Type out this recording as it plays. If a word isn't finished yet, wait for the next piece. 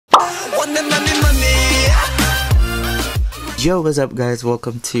Yo, what's up guys,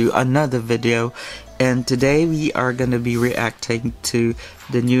 welcome to another video, and today we are gonna be reacting to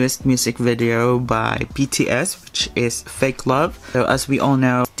the newest music video by BTS, which is Fake Love. So as we all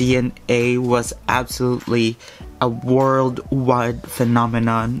know, DNA was absolutely a worldwide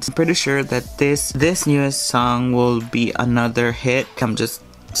phenomenon. I'm pretty sure that this newest song will be another hit. I'm just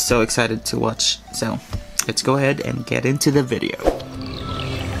so excited to watch, so let's go ahead and get into the video.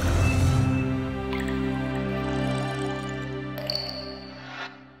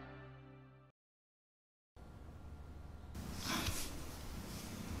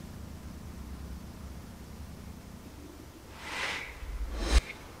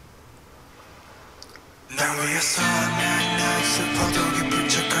 날 위해서 난 슬퍼도 기쁜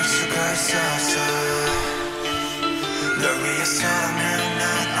척할 수가 있었어. 널 위해서 난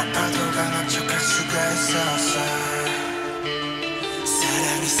아파도 강한 척할 수가 있었어.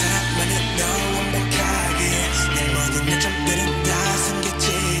 사랑이 사랑만은 너 완벽하게 내 모든 요점들은 다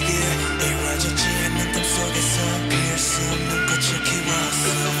숨겨지게 이루어지지 않는 꿈 속에서 피울 수 없는 꽃을 키웠어.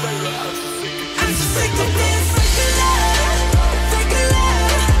 I'm so sick of this fake love, fake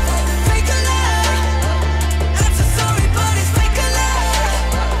love, fake love. I'm so sorry but it's fake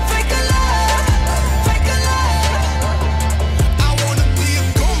love, fake love, fake love. I wanna be a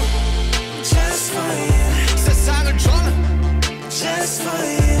goon just for you. 세상을 저는 just for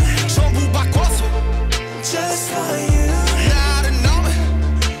you. 전부 바꿔서 just for you. 나를 너무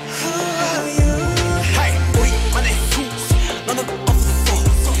for you. Hey, 우리만의 rules 너는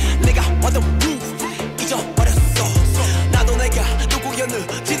없어. 내가 완전 proof 잊어버렸어. 나도 내가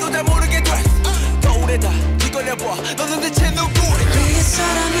누구였는지도 잘 모르게 됐어. 거울에다 뒤걸려봐 너는 대체 누구야.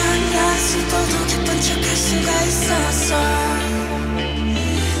 위해서라면 난 슬퍼도 기쁜 척할 수가 있었어.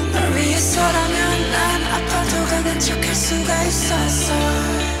 널 위해서라면 난 아파도 강한 척할 수가 있었어.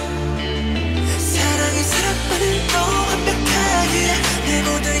 사랑이 사랑만을 더 완벽하게 내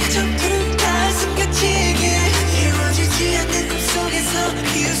모든 이점들은 다 숨겨지게 이루어지지 않는 꿈속에서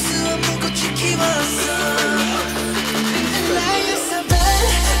피울 수 없는 꽃을 키웠어. 나였어 bad,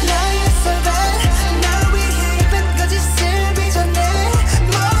 나였어 bad. 날 위해 예쁜 거짓을 빚어내.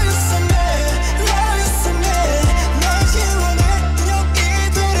 너였어 mad, 너였어 mad. 날 지워내 여기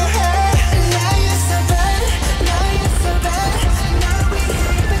되려 해. 나였어 bad, 나였어 bad. 날 위해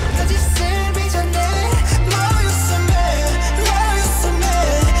예쁜 거짓을 빚어내. 너였어 mad, 너였어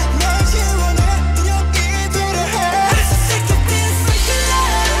mad. 날 지워내 여기 되려 해. I'm so sick of this fake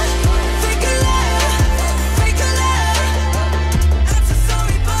love, fake love, fake love. I'm so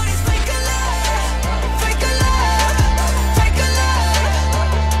sorry but it's fake love, fake love, fake love.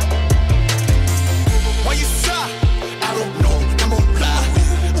 Why you sigh? I don't know. 난 몰라.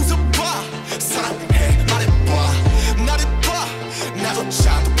 웃어봐. 사랑해. 말해봐. 나를 봐.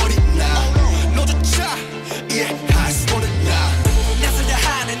 나조차도 어린 나. 너조차 이해할 수 없는 나. 나서야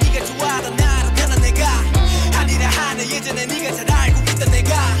하는 네가 좋아하던 나로 변한 내가 아니라 하는 예전에 네가 잘 알고 있던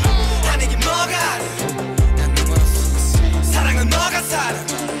내가 하는 게 뭐가 난 누구였어. 사랑은 너가 살아.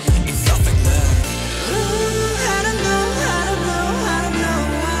 It's so fake love. I don't know, I don't know, I don't know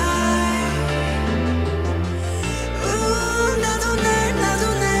why. 나도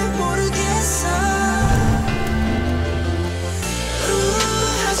날 모르겠어.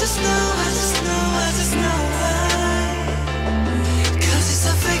 I just know, I just know, I just know why. 'Cause it's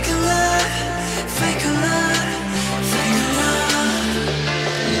a fake love, fake love, fake love.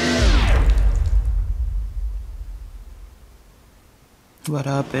 What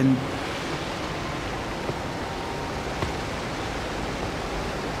happened?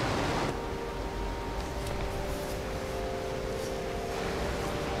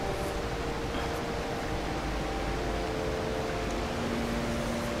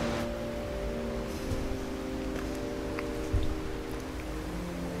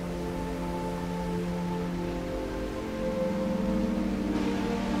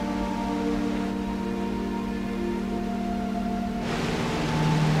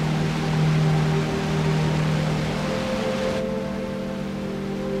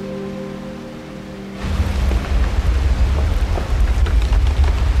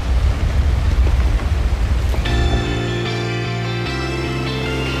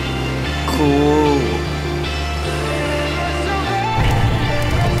 Cool.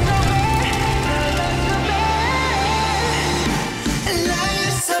 Now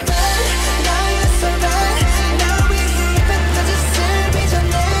you're so mad.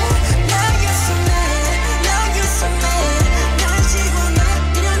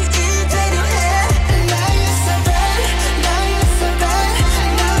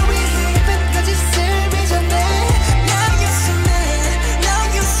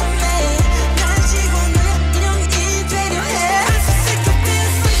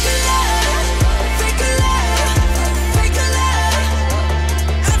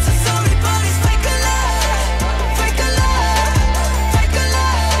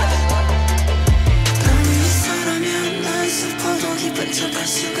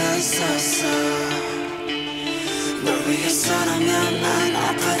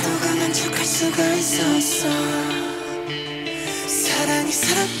 이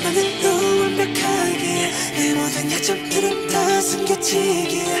사랑만으로 완벽하게 내 모든 약점들은 다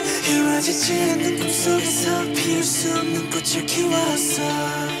숨겨지게 이루어지지 않는 꿈속에서 피울 수 없는 꽃을 키웠어.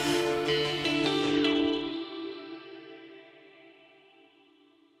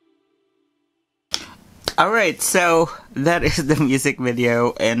 Alright, so that is the music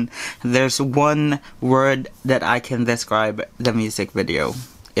video, and there's one word that I can describe the music video.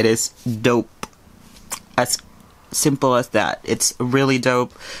 It is dope. As simple as that. It's really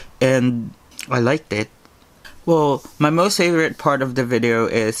dope, and I liked it. Well, my most favorite part of the video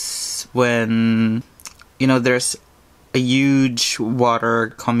is when, you know, there's a huge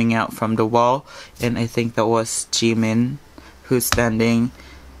water coming out from the wall, and I think that was Jimin who's standing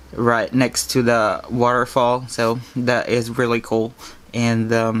right next to the waterfall, so that is really cool.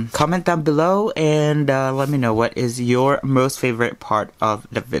 And comment down below and let me know what is your most favorite part of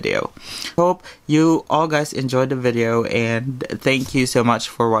the video. Hope you all guys enjoyed the video, and thank you so much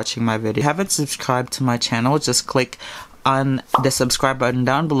for watching my video. If you haven't subscribed to my channel, just click on the subscribe button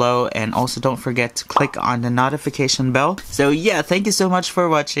down below, and also don't forget to click on the notification bell. So yeah, thank you so much for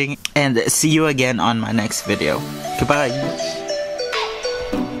watching, and see you again on my next video. Goodbye.